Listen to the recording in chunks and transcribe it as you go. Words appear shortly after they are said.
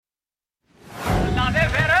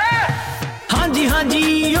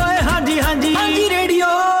हांजी ओए हांजी हांजी हांजी रेडियो।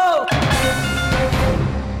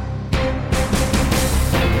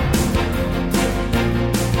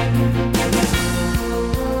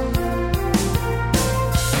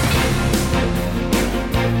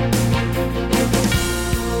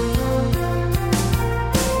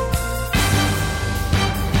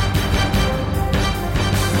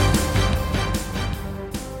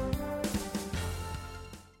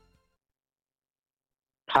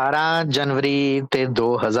 18 ਜਨਵਰੀ ਤੇ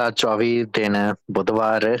 2024 ਦਿਨ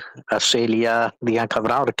ਬੁੱਧਵਾਰ ਆਸਟ੍ਰੇਲੀਆ ਦੀਆਂ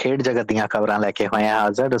ਖਬਰਾਂ ਔਰ ਖੇਡ ਜਗਤ ਦੀਆਂ ਖਬਰਾਂ ਲੈ ਕੇ ਹੋਏ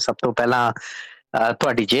ਹਾਜ਼ਰ। ਸਭ ਤੋਂ ਪਹਿਲਾਂ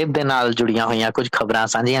ਤੁਹਾਡੀ ਜੇਬ ਦੇ ਨਾਲ ਜੁੜੀਆਂ ਹੋਈਆਂ ਕੁਝ ਖਬਰਾਂ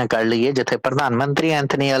ਸਾਂਝੀਆਂ ਕਰ ਲਈਏ, ਜਿੱਥੇ ਪ੍ਰਧਾਨ ਮੰਤਰੀ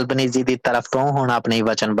ਐਂਥਨੀ ਅਲਬਨੀਜ਼ੀ ਦੀ ਤਰਫ ਤੋਂ ਹੁਣ ਆਪਣੀ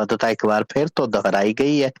ਵਚਨਬੱਧਤਾ ਇੱਕ ਵਾਰ ਫਿਰ ਤੋਂ ਦੁਹਰਾਈ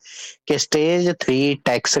ਗਈ ਹੈ ਕਿ ਸਟੇਜ 3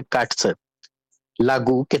 ਟੈਕਸ ਕੱਟਸ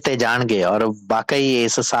ਲਾਗੂ ਕੀਤੇ ਜਾਣਗੇ ਔਰ ਵਾਕਈ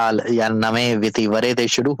ਇਸ ਸਾਲ ਜਾਂ ਨਵੇਂ ਵਿੱਤੀ ਵਰੇ ਦੇ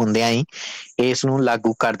ਸ਼ੁਰੂ ਹੁੰਦਿਆਂ ਹੀ ਇਸ ਨੂੰ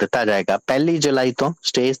ਲਾਗੂ ਕਰ ਦਿੱਤਾ ਜਾਏਗਾ। 1 ਜੁਲਾਈ ਤੋਂ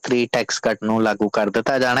ਸਟੇਜ 3 ਟੈਕਸ ਕੱਟ ਨੂੰ ਲਾਗੂ ਕਰ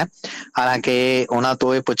ਦਿੱਤਾ ਜਾਣਾ। ਹਾਲਾਂਕਿ ਉਹਨਾਂ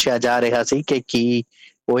ਤੋਂ ਇਹ ਪੁੱਛਿਆ ਜਾ ਰਿਹਾ ਸੀ ਕਿ ਕੀ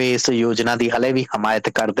ਉਹ ਇਸ ਯੋਜਨਾ ਦੀ ਹਲੇ ਵੀ ਹਮਾਇਤ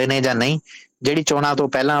ਕਰਦੇ ਨੇ ਜਾਂ ਨਹੀਂ। ਜਿਹੜੀ ਚੋਣਾਂ ਤੋਂ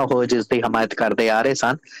ਪਹਿਲਾਂ ਉਹ ਜਿਸ ਦੀ ਹਮਾਇਤ ਕਰਦੇ ਆ ਰਹੇ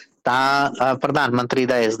ਸਨ, ਤਾਂ ਪ੍ਰਧਾਨ ਮੰਤਰੀ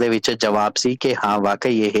ਦਾ ਇਸ ਦੇ ਵਿੱਚ ਜਵਾਬ ਸੀ ਕਿ ਹਾਂ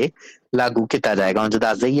ਵਾਕਈ ਇਹ ਲਾਗੂ ਕੀਤਾ ਜਾਏਗਾ। ਉਂਝ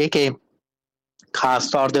ਦੱਸ ਦਈਏ ਕਿ ਖਾਸ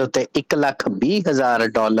ਤੌਰ ਦੇ ਉੱਤੇ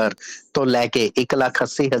 $1,20,000 ਤੋਂ ਲੈ ਕੇ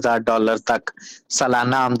 $1,80,000 ਤੱਕ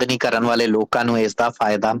ਸਾਲਾਨਾ ਆਮਦਨੀ ਕਰਨ ਵਾਲੇ ਲੋਕਾਂ ਨੂੰ ਇਸ ਦਾ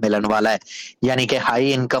ਫਾਇਦਾ ਮਿਲਣ ਵਾਲਾ ਹੈ। ਯਾਨੀ ਕਿ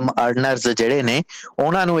ਹਾਈ ਇਨਕਮ ਅਰਨਰਸ ਜਿਹੜੇ ਨੇ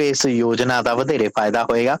ਉਹਨਾਂ ਨੂੰ ਇਸ ਯੋਜਨਾ ਦਾ ਵਧੇਰੇ ਫਾਇਦਾ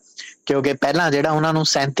ਹੋਏਗਾ, ਕਿਉਂਕਿ ਪਹਿਲਾਂ ਜਿਹੜਾ ਉਹਨਾਂ ਨੂੰ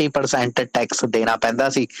 37% ਟੈਕਸ ਦੇਣਾ ਪੈਂਦਾ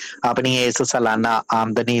ਸੀ ਆਪਣੀ ਇਸ ਸਾਲਾਨਾ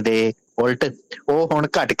ਆਮਦਨੀ ਦੇ ਉਲਟ, ਉਹ ਹੁਣ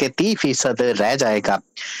ਘਟ ਕੇ 30% ਰਹਿ ਜਾਏਗਾ।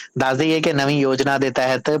 ਦੱਸ ਦਈਏ ਕਿ ਨਵੀਂ ਯੋਜਨਾ ਦੇ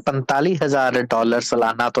ਤਹਿਤ $45,000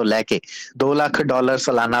 ਸਾਲਾਨਾ ਤੋਂ ਲੈ ਕੇ $2,00,000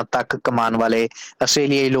 ਸਾਲਾਨਾ ਤੱਕ ਕਮਾਉਣ ਵਾਲੇ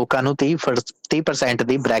ਆਸਟ੍ਰੇਲੀਆਈ ਲੋਕਾਂ ਨੂੰ 30%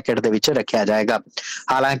 ਦੀ ਬ੍ਰੈਕਟ ਦੇ ਵਿੱਚ ਰੱਖਿਆ ਜਾਏਗਾ।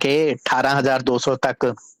 ਹਾਲਾਂਕਿ 18,200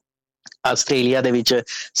 ਤੱਕ ਆਸਟ੍ਰੇਲੀਆ ਦੇ ਵਿੱਚ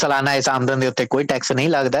ਸਾਲਾਨਾ ਇਸ ਆਮਦਨ ਦੇ ਉੱਤੇ ਕੋਈ ਟੈਕਸ ਨਹੀਂ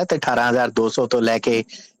ਲੱਗਦਾ, ਤੇ 18,200 ਤੋਂ ਲੈ ਕੇ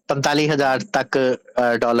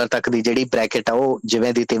 $45,000 ਤੱਕ ਦੀ ਜਿਹੜੀ ਬ੍ਰੈਕਟ ਆ ਉਹ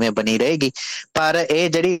ਜਿਵੇਂ ਦੀ ਤਿਵੇਂ ਬਣੀ ਰਹੇਗੀ। ਪਰ ਇਹ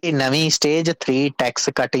ਜਿਹੜੀ ਨਵੀਂ ਸਟੇਜ 3 ਟੈਕਸ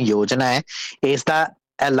ਕੱਟ ਯੋਜਨਾ ਹੈ, ਇਸ ਦਾ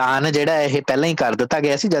ਐਲਾਨ ਜਿਹੜਾ ਇਹ ਪਹਿਲਾਂ ਹੀ ਕਰ ਦਿੱਤਾ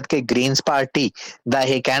ਗਿਆ ਸੀ, ਜਦਕਿ ਗ੍ਰੀਨਸ ਪਾਰਟੀ ਦਾ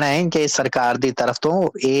ਇਹ ਕਹਿਣਾ ਹੈ ਕਿ ਸਰਕਾਰ ਦੀ ਤਰਫ ਤੋਂ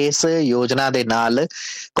ਇਸ ਯੋਜਨਾ ਦੇ ਨਾਲ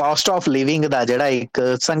ਕਾਸਟ ਆਫ ਲਿਵਿੰਗ ਦਾ ਜਿਹੜਾ ਇੱਕ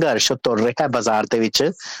ਸੰਘਰਸ਼ ਤੁਰ ਰਿਹਾ ਬਾਜ਼ਾਰ ਦੇ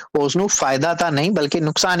ਵਿੱਚ, ਉਸ ਨੂੰ ਫਾਇਦਾ ਤਾਂ ਨਹੀਂ ਬਲਕਿ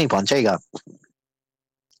ਨੁਕਸਾਨ ਹੀ ਪਹੁੰਚੇਗਾ,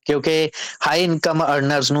 ਕਿਉਂਕਿ ਹਾਈ ਇਨਕਮ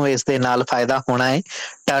ਅਰਨਰਸ ਨੂੰ ਇਸ ਦੇ ਨਾਲ ਫਾਇਦਾ ਹੋਣਾ ਹੈ।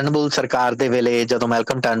 ਟਰਨਬੁਲ ਸਰਕਾਰ ਦੇ ਵੇਲੇ ਜਦੋਂ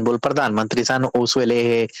ਮੈਲਕਮ ਟਰਨਬੁਲ ਪ੍ਰਧਾਨ ਮੰਤਰੀ ਸਨ, ਉਸ ਵੇਲੇ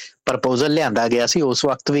ਇਹ ਪ੍ਰਪੋਜ਼ਲ ਲਿਆਂਦਾ ਗਿਆ ਸੀ। ਉਸ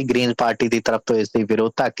ਵਕਤ ਵੀ ਗ੍ਰੀਨ ਪਾਰਟੀ ਦੀ ਤਰਫ ਤੋਂ ਇਸ ਦੀ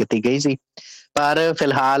ਵਿਰੋਧਤਾ ਕੀਤੀ ਗਈ ਸੀ। ਪਰ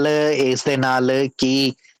ਫਿਲਹਾਲ ਇਸ ਦੇ ਨਾਲ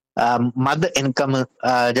ਕੀ ਮੱਧ ਇਨਕਮ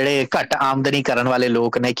ਜਿਹੜੇ ਘੱਟ ਆਮਦਨੀ ਕਰਨ ਵਾਲੇ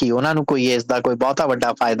ਲੋਕ ਨੇ, ਕੀ ਉਹਨਾਂ ਨੂੰ ਕੋਈ ਇਸ ਦਾ ਕੋਈ ਬਹੁਤਾ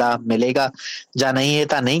ਵੱਡਾ ਫਾਇਦਾ ਮਿਲੇਗਾ ਜਾਂ ਨਹੀਂ, ਇਹ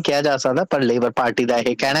ਤਾਂ ਨਹੀਂ ਕਿਹਾ ਜਾ ਸਕਦਾ। ਪਰ ਲੇਬਰ ਪਾਰਟੀ ਦਾ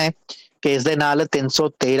ਇਹ ਕਹਿਣਾ ਹੈ ਕਿ ਇਸ ਦੇ ਨਾਲ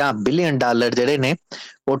 $313 ਬਿਲੀਅਨ ਜਿਹੜੇ ਨੇ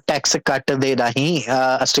ਉਹ ਟੈਕਸ ਕੱਟ ਦੇ ਰਾਹੀਂ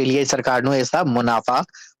ਆਸਟ੍ਰੇਲੀਆਈ ਸਰਕਾਰ ਨੂੰ ਇਸ ਦਾ ਮੁਨਾਫਾ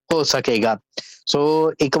ਹੋ ਸਕੇਗਾ। ਸੋ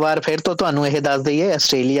ਇੱਕ ਵਾਰ ਫਿਰ ਤੋਂ ਤੁਹਾਨੂੰ ਇਹ ਦੱਸ ਦਈਏ,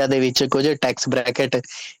 ਆਸਟ੍ਰੇਲੀਆ ਦੇ ਵਿੱਚ ਕੁਝ ਟੈਕਸ ਬ੍ਰੈਕਟ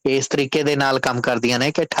ਇਸ ਤਰੀਕੇ ਦੇ ਨਾਲ ਕੰਮ ਕਰਦੀਆਂ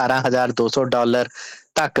ਨੇ ਕਿ $18,200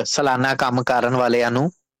 ਤੱਕ ਸਾਲਾਨਾ ਕੰਮ ਕਰਨ ਵਾਲਿਆਂ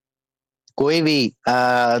ਨੂੰ ਕੋਈ ਵੀ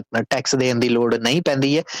ਟੈਕਸ ਦੇਣ ਦੀ ਲੋੜ ਨਹੀਂ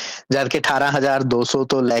ਪੈਂਦੀ ਹੈ, ਜਦਕਿ $18,200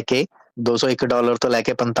 ਤੋਂ ਲੈ ਕੇ $201 ਤੋਂ ਲੈ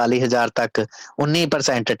ਕੇ $45,000 ਤੱਕ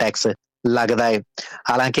 19% ਟੈਕਸ ਲੱਗਦਾ ਹੈ।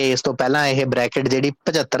 ਹਾਲਾਂਕਿ ਇਸ ਤੋਂ ਪਹਿਲਾਂ ਇਹ ਬ੍ਰੈਕਟ ਜਿਹੜੀ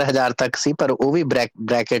 $75,000 ਤੱਕ ਸੀ, ਪਰ ਉਹ ਵੀ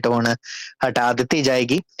ਬ੍ਰੈਕਟ ਹੁਣ ਹਟਾ ਦਿੱਤੀ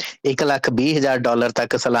ਜਾਏਗੀ। $1,20,000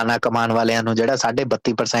 ਤੱਕ ਸਾਲਾਨਾ ਕਮਾਉਣ ਵਾਲਿਆਂ ਨੂੰ ਜਿਹੜਾ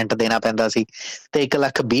 32.5% ਦੇਣਾ ਪੈਂਦਾ ਸੀ, ਤੇ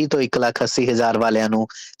 1,20,000 ਤੋਂ 1,80,000 ਵਾਲਿਆਂ ਨੂੰ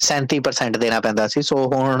 37% ਦੇਣਾ ਪੈਂਦਾ ਸੀ। ਸੋ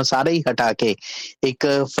ਹੁਣ ਸਾਰੇ ਹੀ ਹਟਾ ਕੇ ਇੱਕ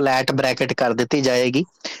ਫਲੈਟ ਬ੍ਰੈਕਟ ਕਰ ਦਿੱਤੀ ਜਾਏਗੀ।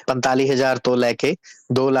 45,000 ਤੋਂ ਲੈ ਕੇ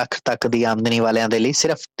 2 ਲੱਖ ਤੱਕ ਦੀ ਆਮਦਨੀ ਵਾਲਿਆਂ ਦੇ ਲਈ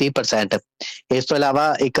ਸਿਰਫ 30%। ਇਸ ਤੋਂ ਇਲਾਵਾ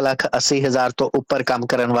 1,80,000 ਤੋਂ ਉੱਪਰ ਕੰਮ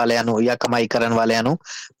ਕਰਨ ਵਾਲਿਆਂ ਨੂੰ ਜਾਂ ਕਮਾਈ ਕਰਨ ਵਾਲਿਆਂ ਨੂੰ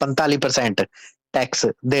 45% ਟੈਕਸ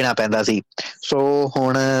ਦੇਣਾ ਪੈਂਦਾ ਸੀ। ਸੋ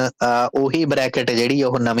ਹੁਣ ਉਹੀ ਬ੍ਰੈਕਟ ਜਿਹੜੀ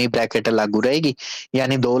ਉਹ ਨਵੀਂ ਬ੍ਰੈਕਟ ਲਾਗੂ ਰਹੇਗੀ,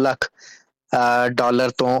 ਯਾਨੀ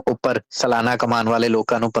 $2,00,000 ਤੋਂ ਉੱਪਰ ਸਾਲਾਨਾ ਕਮਾਉਣ ਵਾਲੇ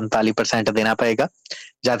ਲੋਕਾਂ ਨੂੰ 45% ਦੇਣਾ ਪਏਗਾ,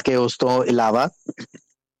 ਜਦਕਿ ਉਸ ਤੋਂ ਇਲਾਵਾ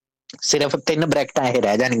ਸਿਰਫ 3 ਬ੍ਰੈਕਟਾਂ ਇਹ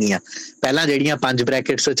ਰਹਿ ਜਾਣਗੀਆਂ। ਪਹਿਲਾਂ ਜਿਹੜੀਆਂ 5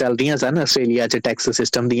 ਬ੍ਰੈਕਟਸ ਚੱਲਦੀਆਂ ਸਨ ਆਸਟ੍ਰੇਲੀਆ 'ਚ ਟੈਕਸ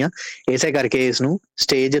ਸਿਸਟਮ ਦੀਆਂ, ਇਸੇ ਕਰਕੇ ਇਸ ਨੂੰ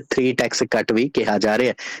ਸਟੇਜ 3 ਟੈਕਸ ਕੱਟ ਵੀ ਕਿਹਾ ਜਾ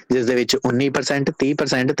ਰਿਹਾ, ਜਿਸ ਦੇ ਵਿੱਚ 19%,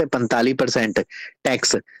 30% ਤੇ 45%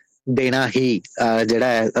 ਟੈਕਸ ਦੇਣਾ ਹੀ ਜਿਹੜਾ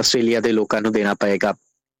ਹੈ ਆਸਟ੍ਰੇਲੀਆ ਦੇ ਲੋਕਾਂ ਨੂੰ ਦੇਣਾ ਪਏਗਾ।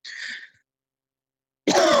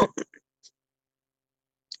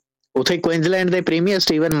 ਉੱਥੇ ਕੁਇਨਜ਼ਲੈਂਡ ਦੇ ਪ੍ਰੀਮੀਅਰ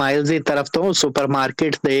ਸਟੀਵਨ ਮਾਈਲਜ਼ ਦੀ ਤਰਫ ਤੋਂ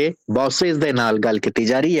ਸੁਪਰਮਾਰਕੀਟ ਦੇ ਬੌਸਿਸ ਦੇ ਨਾਲ ਗੱਲ ਕੀਤੀ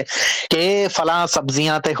ਜਾ ਰਹੀ ਹੈ ਕਿ ਫਲਾਂ,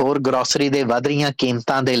 ਸਬਜ਼ੀਆਂ ਤੇ ਹੋਰ ਗਰੋਸਰੀ ਦੇ ਵਧ ਰਹੀਆਂ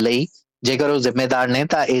ਕੀਮਤਾਂ ਦੇ ਲਈ ਜੇਕਰ ਉਹ ਜ਼ਿੰਮੇਦਾਰ ਨੇ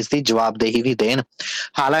ਤਾਂ ਇਸ ਦੀ ਜਵਾਬਦੇਹੀ ਵੀ ਦੇਣ।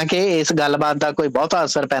 ਹਾਲਾਂਕਿ ਇਸ ਗੱਲਬਾਤ ਦਾ ਕੋਈ ਬਹੁਤਾ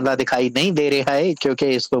ਅਸਰ ਪੈਂਦਾ ਦਿਖਾਈ ਨਹੀਂ ਦੇ ਰਿਹਾ ਹੈ, ਕਿਉਂਕਿ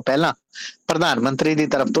ਇਸ ਤੋਂ ਪਹਿਲਾਂ ਪ੍ਰਧਾਨ ਮੰਤਰੀ ਦੀ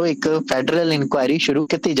ਤਰਫ ਤੋਂ ਇੱਕ ਫੈਡਰਲ ਇਨਕੁਆਇਰੀ ਸ਼ੁਰੂ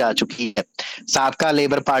ਕੀਤੀ ਜਾ ਚੁੱਕੀ ਹੈ। ਸਾਬਕਾ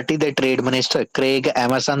ਲੇਬਰ ਪਾਰਟੀ ਦੇ ਟ੍ਰੇਡ ਮਿਨਿਸਟਰ ਕ੍ਰੇਗ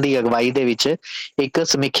ਐਮਰਸਨ ਦੀ ਅਗਵਾਈ ਦੇ ਵਿੱਚ ਇੱਕ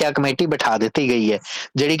ਸਮੀਖਿਆ ਕਮੇਟੀ ਬਿਠਾ ਦਿੱਤੀ ਗਈ ਹੈ,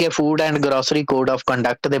 ਜਿਹੜੀ ਕਿ food and grocery code of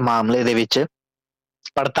conduct ਦੇ ਮਾਮਲੇ ਦੇ ਵਿੱਚ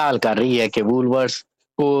ਪੜਤਾਲ ਕਰ ਰਹੀ ਹੈ ਕਿ ਵੂਲਵਰਸ,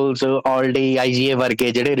 ਕੋਲਸ, ਆਲਡੀ, ਆਈਜੀਏ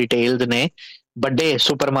ਵਰਗੇ ਜਿਹੜੇ ਰਿਟੇਲਸ ਨੇ, ਵੱਡੇ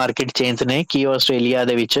ਸੁਪਰਮਾਰਕੀਟ ਚੇਨਸ ਨੇ, ਕੀ ਉਹ ਆਸਟ੍ਰੇਲੀਆ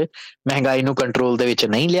ਦੇ ਵਿੱਚ ਮਹਿੰਗਾਈ ਨੂੰ ਕੰਟਰੋਲ ਦੇ ਵਿੱਚ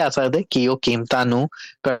ਨਹੀਂ ਲਿਆ ਸਕਦੇ, ਕੀ ਉਹ ਕੀਮਤਾਂ ਨੂੰ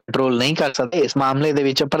ਕੰਟਰੋਲ ਨਹੀਂ ਕਰ ਸਕਦੇ। ਇਸ ਮਾਮਲੇ ਦੇ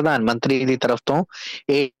ਵਿੱਚ ਪ੍ਰਧਾਨ ਮੰਤਰੀ ਦੀ ਤਰਫ ਤੋਂ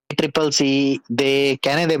ACCC ਦੇ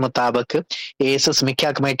ਕਹਿਣੇ ਦੇ ਮੁਤਾਬਕ ਇਸ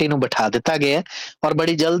ਸਮੀਖਿਆ ਕਮੇਟੀ ਨੂੰ ਬਿਠਾ ਦਿੱਤਾ ਗਿਆ ਔਰ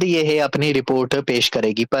ਬੜੀ ਜਲਦੀ ਇਹ ਆਪਣੀ ਰਿਪੋਰਟ ਪੇਸ਼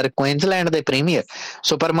ਕਰੇਗੀ। ਪਰ ਕੁਇਨਜ਼ਲੈਂਡ ਦੇ ਪ੍ਰੀਮੀਅਰ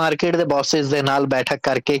ਸੁਪਰਮਾਰਕੀਟ ਦੇ ਬੌਸਸ ਦੇ ਨਾਲ ਬੈਠਕ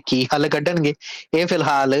ਕਰਕੇ ਕੀ ਹੱਲ ਕੱਢਣਗੇ, ਇਹ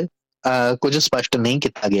ਫਿਲਹਾਲ ਕੁਝ ਸਪਸ਼ਟ ਨਹੀਂ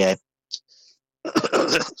ਕੀਤਾ ਗਿਆ ਹੈ।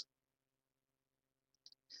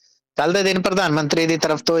 ਕੱਲ ਦੇ ਦਿਨ ਪ੍ਰਧਾਨ ਮੰਤਰੀ ਦੀ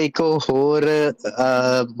ਤਰਫ ਤੋਂ ਇੱਕ ਹੋਰ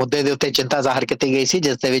ਮੁੱਦੇ ਦੇ ਉੱਤੇ ਚਿੰਤਾ ਜ਼ਾਹਰ ਕੀਤੀ ਗਈ ਸੀ,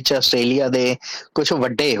 ਜਿਸ ਦੇ ਵਿੱਚ ਆਸਟ੍ਰੇਲੀਆ ਦੇ ਕੁਝ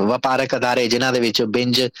ਵੱਡੇ ਵਪਾਰਕ ਅਦਾਰੇ, ਜਿਨ੍ਹਾਂ ਦੇ ਵਿੱਚ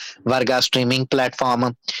ਬਿੰਜ ਵਰਗਾ ਸਟ੍ਰੀਮਿੰਗ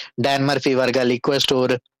ਪਲੇਟਫਾਰਮ, ਡੈਨ ਮਰਫੀ ਵਰਗਾ ਲਿਕੁਇਡ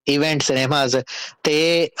ਸਟੋਰ, ਇਵੈਂਟ ਸਿਨੇਮਾਜ਼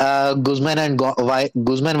ਤੇ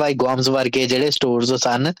ਗੁਜ਼ਮਨ ਵਾਈ ਗੋਮਸ ਵਰਗੇ ਜਿਹੜੇ ਸਟੋਰਸ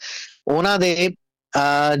ਸਨ, ਉਹਨਾਂ ਦੇ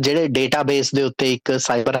ਜਿਹੜੇ ਡੇਟਾਬੇਸ ਦੇ ਉੱਤੇ ਇੱਕ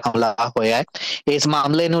ਸਾਈਬਰ ਹਮਲਾ ਹੋਇਆ ਹੈ। ਇਸ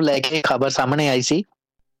ਮਾਮਲੇ ਨੂੰ ਲੈ ਕੇ ਖਬਰ ਸਾਹਮਣੇ ਆਈ ਸੀ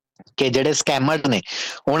ਕਿ ਜਿਹੜੇ ਸਕੈਮਰ ਨੇ,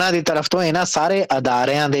 ਉਹਨਾਂ ਦੀ ਤਰਫ ਤੋਂ ਇਹਨਾਂ ਸਾਰੇ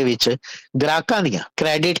ਅਦਾਰਿਆਂ ਦੇ ਵਿੱਚ ਗ੍ਰਾਹਕਾਂ ਦੀਆਂ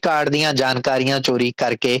ਕ੍ਰੈਡਿਟ ਕਾਰਡ ਦੀਆਂ ਜਾਣਕਾਰੀਆਂ ਚੋਰੀ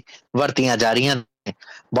ਕਰਕੇ ਵਰਤੀਆਂ ਜਾ ਰਹੀਆਂ ਨੇ।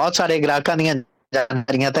 ਬਹੁਤ ਸਾਰੇ ਗ੍ਰਾਹਕਾਂ ਦੀਆਂ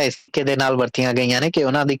ਜਾਣਕਾਰੀਆਂ ਤਾਂ ਇਸ ਤਰੀਕੇ ਦੇ ਨਾਲ ਵਰਤੀਆਂ ਗਈਆਂ ਨੇ ਕਿ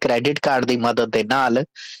ਉਹਨਾਂ ਦੀ ਕ੍ਰੈਡਿਟ ਕਾਰਡ ਦੀ ਮਦਦ ਦੇ ਨਾਲ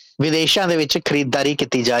ਵਿਦੇਸ਼ਾਂ ਦੇ ਵਿੱਚ ਖਰੀਦਦਾਰੀ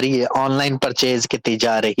ਕੀਤੀ ਜਾ ਰਹੀ ਹੈ, ਆਨਲਾਈਨ ਪਰਚੇਜ਼ ਕੀਤੀ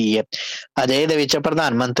ਜਾ ਰਹੀ ਹੈ। ਅਜਿਹੇ ਦੇ ਵਿੱਚ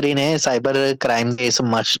ਪ੍ਰਧਾਨ ਮੰਤਰੀ ਨੇ ਸਾਈਬਰ ਕ੍ਰਾਈਮ ਦੇ ਇਸ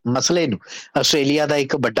ਮਸਲੇ ਨੂੰ ਆਸਟ੍ਰੇਲੀਆ ਦਾ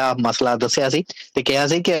ਇੱਕ ਵੱਡਾ ਮਸਲਾ ਦੱਸਿਆ ਸੀ ਤੇ ਕਿਹਾ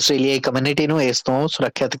ਸੀ ਕਿ ਆਸਟ੍ਰੇਲੀਆਈ ਕਮਿਊਨਿਟੀ ਨੂੰ ਇਸ ਤੋਂ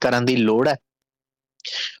ਸੁਰੱਖਿਅਤ ਕਰਨ ਦੀ ਲੋੜ ਹੈ।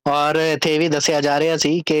 ਔਰ ਇੱਥੇ ਇਹ ਵੀ ਦੱਸਿਆ ਜਾ ਰਿਹਾ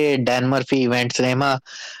ਸੀ ਕਿ Dan Murphy, Event Cinema,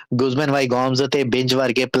 Guzman y Gomez ਤੇ ਬਿੰਜ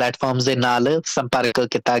ਵਰਗੇ ਪਲੇਟਫਾਰਮਸ ਦੇ ਨਾਲ ਸੰਪਰਕ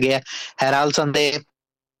ਕੀਤਾ ਗਿਆ। ਹੈਰਾਲਸਨ ਦੇ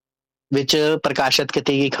ਵਿੱਚ ਪ੍ਰਕਾਸ਼ਿਤ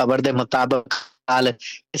ਕੀਤੀ ਗਈ ਖਬਰ ਦੇ ਮੁਤਾਬਕ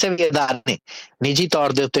ਕਿਸੇ ਵੀ ਅਦਾਰੇ ਨੇ ਨਿੱਜੀ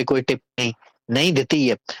ਤੌਰ ਦੇ ਉੱਤੇ ਕੋਈ ਟਿੱਪਣੀ ਨਹੀਂ ਦਿੱਤੀ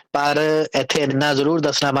ਹੈ, ਪਰ ਇੱਥੇ ਇੰਨਾ ਜ਼ਰੂਰ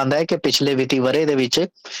ਦੱਸਣਾ ਬਣਦਾ ਹੈ ਕਿ ਪਿਛਲੇ ਵਿੱਤੀ ਵਰ੍ਹੇ ਦੇ ਵਿੱਚ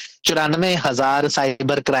 94,000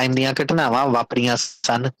 ਸਾਈਬਰ ਕ੍ਰਾਈਮ ਦੀਆਂ ਘਟਨਾਵਾਂ ਵਾਪਰੀਆਂ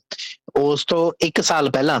ਸਨ। ਉਸ ਤੋਂ 1 ਸਾਲ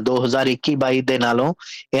ਪਹਿਲਾਂ 2021-22 ਦੇ ਨਾਲੋਂ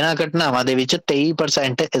ਇਹਨਾਂ ਘਟਨਾਵਾਂ ਦੇ ਵਿੱਚ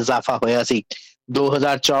 23% ਇਜ਼ਾਫਾ ਹੋਇਆ ਸੀ।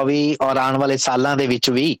 2024 ਔਰ ਆਉਣ ਵਾਲੇ ਸਾਲਾਂ ਦੇ ਵਿੱਚ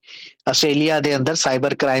ਵੀ ਆਸਟ੍ਰੇਲੀਆ ਦੇ ਅੰਦਰ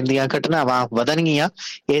ਸਾਈਬਰ ਕ੍ਰਾਈਮ ਦੀਆਂ ਘਟਨਾਵਾਂ ਵਧਣਗੀਆਂ।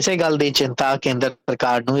 ਇਸੇ ਗੱਲ ਦੀ ਚਿੰਤਾ ਕੇਂਦਰ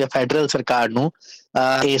ਸਰਕਾਰ ਨੂੰ ਜਾਂ ਫੈਡਰਲ ਸਰਕਾਰ ਨੂੰ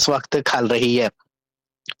ਇਸ ਵਕਤ ਖਲ ਰਹੀ ਹੈ।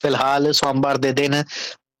 ਫਿਲਹਾਲ ਸੋਮਵਾਰ ਦੇ ਦਿਨ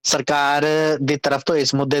ਸਰਕਾਰ ਦੀ ਤਰਫ ਤੋਂ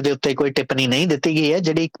ਇਸ ਮੁੱਦੇ ਦੇ ਉੱਤੇ ਕੋਈ ਟਿੱਪਣੀ ਨਹੀਂ ਦਿੱਤੀ ਗਈ ਹੈ।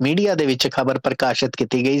 ਜਿਹੜੀ ਮੀਡੀਆ ਦੇ ਵਿੱਚ ਖਬਰ ਪ੍ਰਕਾਸ਼ਿਤ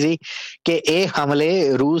ਕੀਤੀ ਗਈ ਸੀ ਕਿ ਇਹ ਹਮਲੇ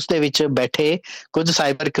ਰੂਸ ਦੇ ਵਿੱਚ ਬੈਠੇ ਕੁਝ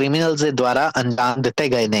ਸਾਈਬਰ ਕ੍ਰਿਮੀਨਲਸ ਦੇ ਦੁਆਰਾ ਅੰਜਾਮ ਦਿੱਤੇ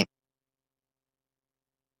ਗਏ ਨੇ।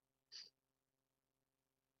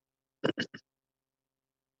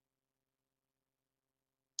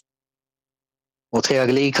 ਉੱਥੇ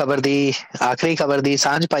ਅਗਲੀ ਖਬਰ ਦੀ ਆਖਰੀ ਖਬਰ ਦੀ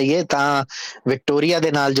ਸਾਂਝ ਪਾਈਏ ਤਾਂ ਵਿਕਟੋਰੀਆ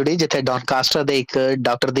ਦੇ ਨਾਲ ਜੁੜੀ, ਜਿੱਥੇ ਡੌਨਕਾਸਟਰ ਦੇ ਇੱਕ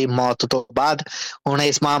ਡਾਕਟਰ ਦੀ ਮੌਤ ਤੋਂ ਬਾਅਦ ਹੁਣ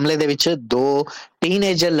ਇਸ ਮਾਮਲੇ ਦੇ ਵਿੱਚ 2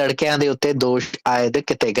 ਟੀਨੇਜਰ ਲੜਕਿਆਂ ਦੇ ਉੱਤੇ ਦੋਸ਼ ਆਇਦ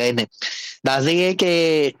ਕੀਤੇ ਗਏ ਨੇ। ਦੱਸ ਦਈਏ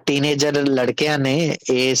ਕਿ ਟੀਨੇਜਰ ਲੜਕਿਆਂ ਨੇ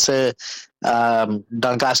ਇਸ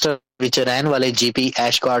ਡੌਨਕਾਸਟਰ ਵਿੱਚ ਰਹਿਣ ਵਾਲੇ ਜੀਪੀ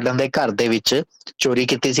ਐਸ਼ ਗਾਰਡਨ ਦੇ ਘਰ ਦੇ ਵਿੱਚ ਚੋਰੀ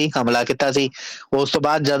ਕੀਤੀ ਸੀ, ਹਮਲਾ ਕੀਤਾ ਸੀ। ਉਸ ਤੋਂ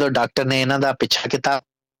ਬਾਅਦ ਜਦੋਂ ਡਾਕਟਰ ਨੇ ਇਹਨਾਂ ਦਾ ਪਿੱਛਾ ਕੀਤਾ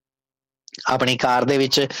ਆਪਣੀ ਕਾਰ ਦੇ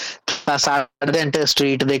ਵਿੱਚ, ਤਾਂ ਸਾਰਡੈਂਟ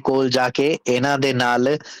ਸਟਰੀਟ ਦੇ ਕੋਲ ਜਾ ਕੇ ਇਹਨਾਂ ਦੇ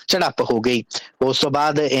ਨਾਲ ਝੜਪ ਹੋ ਗਈ। ਉਸ ਤੋਂ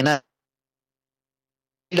ਬਾਅਦ ਇਹਨਾਂ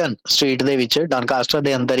ਸਟਰੀਟ ਦੇ ਵਿੱਚ ਡੌਨਕਾਸਟਰ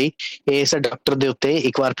ਦੇ ਅੰਦਰ ਹੀ ਇਸ ਡਾਕਟਰ ਦੇ ਉੱਤੇ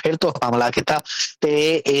ਇੱਕ ਵਾਰ ਫਿਰ ਤੋਂ ਹਮਲਾ ਕੀਤਾ ਤੇ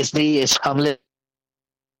ਇਸ ਹਮਲੇ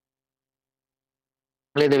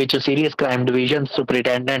ਦੇ ਵਿੱਚ ਸੀਰੀਅਸ ਕ੍ਰਾਈਮ ਡਿਵੀਜ਼ਨ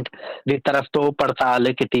ਸੁਪਰਿੰਟੈਂਡੈਂਟ ਦੀ ਤਰਫ ਤੋਂ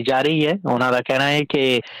ਪੜਤਾਲ ਕੀਤੀ ਜਾ ਰਹੀ ਹੈ। ਉਹਨਾਂ ਦਾ ਕਹਿਣਾ ਹੈ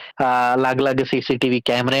ਕਿ ਅਲੱਗ-ਅਲੱਗ ਸੀਸੀਟੀਵੀ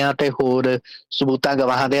ਕੈਮਰਿਆਂ ਤੇ ਹੋਰ ਸਬੂਤਾਂ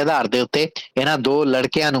ਗਵਾਹਾਂ ਦੇ ਆਧਾਰ ਦੇ ਉੱਤੇ ਇਹਨਾਂ 2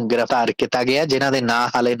 ਲੜਕਿਆਂ ਨੂੰ ਗ੍ਰਿਫਤਾਰ ਕੀਤਾ ਗਿਆ, ਜਿਨ੍ਹਾਂ ਦੇ ਨਾਂ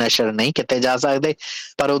ਹਾਲੇ ਨਸ਼ਰ ਨਹੀਂ ਕੀਤੇ ਜਾ ਸਕਦੇ।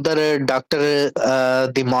 ਪਰ ਉਧਰ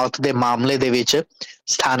ਡਾਕਟਰ ਦੀ ਮੌਤ ਦੇ ਮਾਮਲੇ ਦੇ ਵਿੱਚ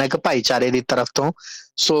ਸਥਾਨਕ ਭਾਈਚਾਰੇ ਦੀ ਤਰਫ ਤੋਂ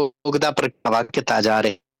ਸੋਗ ਦਾ ਪ੍ਰਗਟਾਵਾ ਕੀਤਾ ਜਾ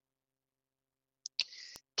ਰਿਹਾ।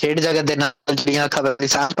 ਖੇਡ ਜਗਤ ਦੇ ਨਾਲ ਜਿਹੜੀਆਂ ਖਬਰਾਂ ਦੀ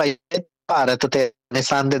ਸਾਂਝ ਪਾਈ, ਭਾਰਤ ਤੇ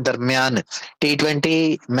ਅਫਗਾਨਿਸਤਾਨ ਦੇ ਦਰਮਿਆਨ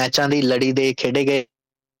T20 ਮੈਚਾਂ ਦੀ ਲੜੀ ਦੇ ਖੇਡੇ ਗਏ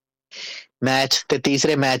ਮੈਚ ਤੇ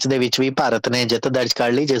ਤੀਸਰੇ ਮੈਚ ਦੇ ਵਿੱਚ ਵੀ ਭਾਰਤ ਨੇ ਜਿੱਤ ਦਰਜ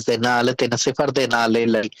ਕਰ ਲਈ, ਜਿਸ ਦੇ ਨਾਲ 3-0 ਦੇ ਨਾਲ ਇਹ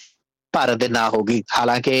ਲੜੀ ਭਾਰਤ ਦੇ ਨਾਂ ਹੋ ਗਈ।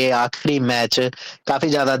 ਹਾਲਾਂਕਿ ਆਖਰੀ ਮੈਚ ਕਾਫੀ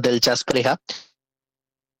ਜ਼ਿਆਦਾ ਦਿਲਚਸਪ ਰਿਹਾ।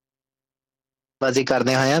 ਬਾਜ਼ੀ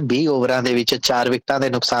ਕਰਦੇ ਹੋਏ 20 ਓਵਰਾਂ ਦੇ ਵਿੱਚ 4 ਵਿਕਟਾਂ ਦੇ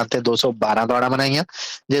ਨੁਕਸਾਨ ਤੇ 212 ਦੌੜਾਂ ਬਣਾਈਆਂ,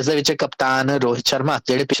 ਜਿਸ ਦੇ ਵਿੱਚ ਕਪਤਾਨ ਰੋਹਿਤ ਸ਼ਰਮਾ,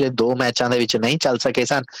 ਜਿਹੜੇ ਪਿਛਲੇ 2 ਮੈਚਾਂ ਦੇ ਵਿੱਚ ਨਹੀਂ ਚੱਲ ਸਕੇ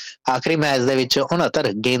ਸਨ, ਆਖਰੀ ਮੈਚ ਦੇ ਵਿੱਚ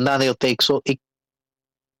 69 ਗੇਂਦਾਂ ਦੇ ਉੱਤੇ 101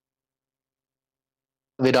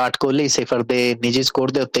 ਵਿਰਾਟ ਕੋਹਲੀ 0 ਦੇ ਨਿੱਜੀ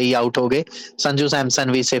ਸਕੋਰ ਦੇ ਉੱਤੇ ਹੀ ਆਊਟ ਹੋ ਗਏ। ਸੰਜੂ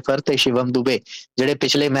ਸੈਮਸਨ ਵੀ 0 ਤੇ ਸ਼ਿਵਮ ਦੁਬੇ ਜਿਹੜੇ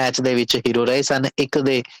ਪਿਛਲੇ ਮੈਚ ਦੇ ਵਿੱਚ ਹੀਰੋ ਰਹੇ ਸਨ 1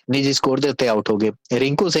 ਦੇ ਨਿੱਜੀ ਸਕੋਰ ਦੇ ਉੱਤੇ ਆਊਟ ਹੋ ਗਏ।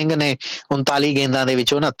 ਰਿੰਕੂ ਸਿੰਘ ਨੇ 39 ਗੇਂਦਾਂ ਦੇ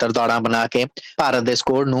ਵਿੱਚ 69 ਦੌੜਾਂ ਬਣਾ ਕੇ ਭਾਰਤ ਦੇ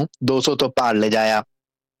ਸਕੋਰ ਨੂੰ 200 ਤੋਂ ਪਾਰ ਲਿਜਾਇਆ।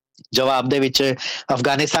 ਜਵਾਬ ਦੇ ਵਿੱਚ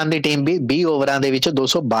ਅਫਗਾਨਿਸਤਾਨ ਦੀ ਟੀਮ ਵੀ 20 ਓਵਰਾਂ ਦੇ ਵਿੱਚ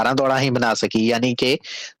 212 ਦੌੜਾਂ ਹੀ ਬਣਾ ਸਕੀ, ਯਾਨੀ ਕਿ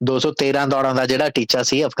 213 ਦੌੜਾਂ ਦਾ ਜਿਹੜਾ ਟੀਚਾ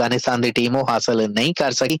ਸੀ ਅਫਗਾਨਿਸਤਾਨ ਦੀ ਟੀਮ ਉਹ ਹਾਸਲ ਨਹੀਂ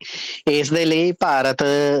ਕਰ ਸਕੀ। ਇਸ ਦੇ ਲਈ ਭਾਰਤ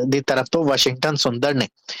ਦੀ ਤਰਫ ਤੋਂ ਵਾਸ਼ਿੰਗਟਨ ਸੁੰਦਰ ਨੇ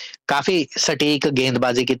ਕਾਫੀ ਸਟੀਕ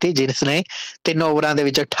ਗੇਂਦਬਾਜ਼ੀ ਕੀਤੀ, ਜਿਸ ਨੇ 3 ਓਵਰਾਂ ਦੇ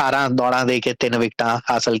ਵਿੱਚ 18 ਦੌੜਾਂ ਦੇ ਕੇ 3 ਵਿਕਟਾਂ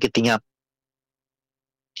ਹਾਸਲ ਕੀਤੀਆਂ।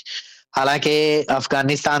 ਹਾਲਾਂਕਿ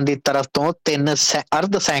ਅਫਗਾਨਿਸਤਾਨ ਦੀ ਤਰਫ ਤੋਂ 3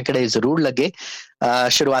 ਅਰਧ ਸੈਂਕੜੇ ਜ਼ਰੂਰ ਲੱਗੇ।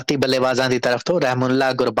 ਸ਼ੁਰੂਆਤੀ ਬੱਲੇਬਾਜ਼ਾਂ ਦੀ ਤਰਫ ਤੋਂ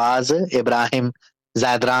ਰਹਿਮੁੱਲਾ ਗੁਰਬਾਜ਼, ਇਬਰਾਹਿਮ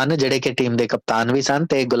ਜ਼ੈਦਰਾਨ ਜਿਹੜੇ ਕਿ ਟੀਮ ਦੇ ਕਪਤਾਨ ਵੀ ਸਨ,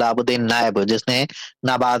 ਤੇ ਗੁਲਾਬਉਦੀਨ ਨਾਇਬ ਜਿਸਨੇ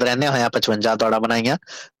ਨਾਬਾਦ ਰਹਿੰਦੇ ਹੋਇਆ 55 ਦੌੜਾਂ ਬਣਾਈਆਂ।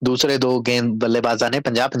 ਦੂਸਰੇ 2 ਗੇਂਦ ਬੱਲੇਬਾਜ਼ਾਂ ਨੇ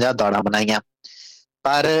 50-50 ਦੌੜਾਂ ਬਣਾਈਆਂ।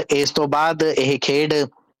 ਪਰ ਇਸ ਤੋਂ ਬਾਅਦ ਇਹ ਖੇਡ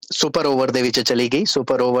ਸੁਪਰ ਓਵਰ ਦੇ ਵਿੱਚ ਚਲੀ ਗਈ।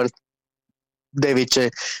 ਸੁਪਰ ਓਵਰ ਦੇ ਵਿੱਚ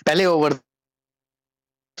ਪਹਿਲੇ ਓਵਰ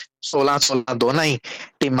 16 ਦੋਨਾਂ ਹੀ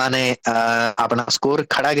ਟੀਮਾਂ ਨੇ ਆਪਣਾ ਸਕੋਰ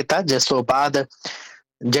ਖੜਾ ਕੀਤਾ, ਜਿਸ ਤੋਂ ਬਾਅਦ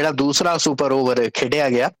ਜਿਹੜਾ ਦੂਸਰਾ ਸੁਪਰ ਓਵਰ ਖੇਡਿਆ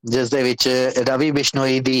ਗਿਆ ਜਿਸ ਦੇ ਵਿੱਚ ਰਵੀ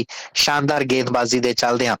ਬਿਸ਼ਨੋਈ ਦੀ ਸ਼ਾਨਦਾਰ ਗੇਂਦਬਾਜ਼ੀ ਦੇ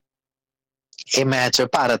ਚੱਲਦਿਆਂ ਇਹ ਮੈਚ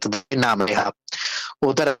ਭਾਰਤ ਦੇ ਨਾਮ ਰਿਹਾ।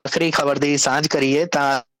 ਉਧਰ ਆਖਰੀ ਖਬਰ ਦੀ ਸਾਂਝ ਕਰੀਏ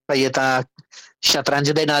ਤਾਂ ਸ਼ਤਰੰਜ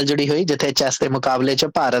ਦੇ ਨਾਲ ਜੁੜੀ ਹੋਈ, ਜਿੱਥੇ ਚੈਸ ਦੇ ਮੁਕਾਬਲੇ 'ਚ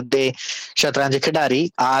ਭਾਰਤ ਦੇ ਸ਼ਤਰੰਜ ਖਿਡਾਰੀ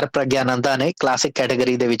ਆਰ ਪ੍ਰਗਿਆਨੰਦਾ ਨੇ ਕਲਾਸਿਕ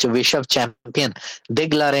ਕੈਟਾਗਰੀ ਦੇ ਵਿੱਚ ਵਿਸ਼ਵ ਚੈਂਪੀਅਨ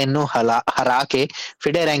ਦਿਗਲਾਰੇਨ ਨੂੰ ਹਰਾ ਕੇ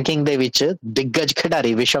ਫਿਡੇ ਰੈਂਕਿੰਗ ਦੇ ਵਿੱਚ ਦਿੱਗਜ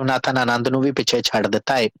ਖਿਡਾਰੀ ਵਿਸ਼ਵਨਾਥਨ ਆਨੰਦ ਨੂੰ ਵੀ ਪਿੱਛੇ ਛੱਡ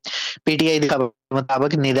ਦਿੱਤਾ ਹੈ। ਪੀਟੀਆਈ ਦੀ ਖਬਰ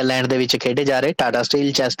ਮੁਤਾਬਕ ਨੀਦਰਲੈਂਡ ਦੇ ਵਿੱਚ ਖੇਡੇ ਜਾ ਰਹੇ ਟਾਟਾ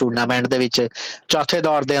ਸਟੀਲ ਚੈਸ ਟੂਰਨਾਮੈਂਟ ਦੇ ਵਿੱਚ ਚੌਥੇ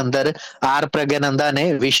ਦੌਰ ਦੇ ਅੰਦਰ ਆਰ ਪ੍ਰਗਿਆਨੰਦਾ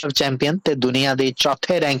ਨੇ ਵਿਸ਼ਵ ਚੈਂਪੀਅਨ ਤੇ ਦੁਨੀਆ ਦੇ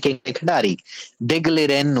ਚੌਥੇ ਰੈਂਕਿੰਗ ਦੇ ਖਿਡਾਰੀ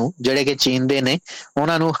ਦਿਗਲਿਰੇਨ ਨੂੰ ਜਿਹੜੇ ਕਿ ਚੀਨ ਦੇ ਨੇ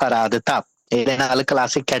ਉਹਨਾਂ ਨੂੰ ਹਰਾ ਦਿੱਤਾ। ਇਹਦੇ ਨਾਲ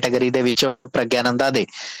ਕਲਾਸਿਕ ਕੈਟਾਗਰੀ ਦੇ ਵਿੱਚ ਪ੍ਰਗਿਆਨੰਦਾ ਦੇ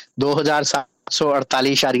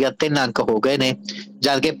 2748.3 ਅੰਕ ਹੋ ਗਏ ਨੇ,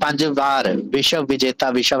 ਜਦਕਿ 5 ਵਾਰ ਵਿਸ਼ਵ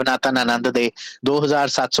ਵਿਜੇਤਾ ਵਿਸ਼ਵਨਾਥਨ ਆਨੰਦ ਦੇ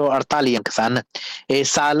 2748 ਅੰਕ ਸਨ। ਇਸ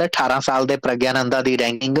ਸਾਲ 18 ਸਾਲ ਦੇ ਪ੍ਰਗਿਆਨੰਦਾ ਦੀ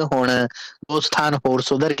ਰੈਂਕਿੰਗ ਹੁਣ 2 ਸਥਾਨ ਹੋਰ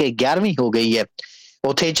ਸੁਧਰ ਕੇ 11ਵੀਂ ਹੋ ਗਈ ਹੈ।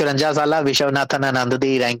 ਉੱਥੇ 54 ਸਾਲਾ ਵਿਸ਼ਵਨਾਥਨ ਆਨੰਦ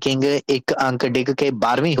ਦੀ ਰੈਂਕਿੰਗ 1 ਅੰਕ ਡਿੱਗ ਕੇ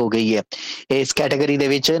 12ਵੀਂ ਹੋ ਗਈ ਹੈ। ਇਸ ਕੈਟਾਗਰੀ ਦੇ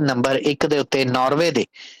ਵਿੱਚ ਨੰਬਰ 1 ਦੇ ਉੱਤੇ ਨਾਰਵੇ ਦੇ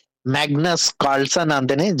ਮੈਗਨਸ ਕਾਰਲਸਨ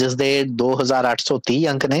ਆਉਂਦੇ ਨੇ ਜਿਸ ਦੇ 2830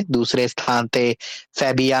 ਅੰਕ ਨੇ। ਦੂਸਰੇ ਸਥਾਨ ਤੇ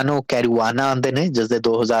ਫੈਬੀਆਨੋ ਕੈਰੂਆਨਾ ਆਉਂਦੇ ਨੇ ਜਿਸ ਦੇ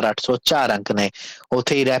 2804 ਅੰਕ ਨੇ।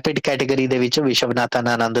 ਉੱਥੇ ਹੀ ਰੈਪਿਡ ਕੈਟਾਗਰੀ ਦੇ ਵਿੱਚ ਵਿਸ਼ਵਨਾਥਨ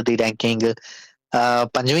ਆਨੰਦ ਦੀ ਰੈਂਕਿੰਗ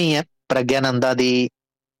 5ਵੀਂ ਹੈ। ਪ੍ਰਗਿਆਨੰਦਾ ਦੀ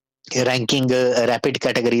ਰੈਂਕਿੰਗ ਰੈਪਿਡ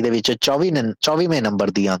ਕੈਟਾਗਰੀ ਦੇ ਵਿੱਚ 24ਵੇਂ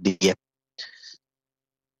ਨੰਬਰ ਦੀ ਆਉਂਦੀ ਹੈ।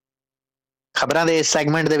 ਖਬਰਾਂ ਦੇ ਇਸ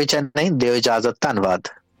ਸੈਗਮੈਂਟ ਦੇ ਵਿੱਚ ਨਹੀਂ ਦਿਓ ਇਜਾਜ਼ਤ, ਧੰਨਵਾਦ।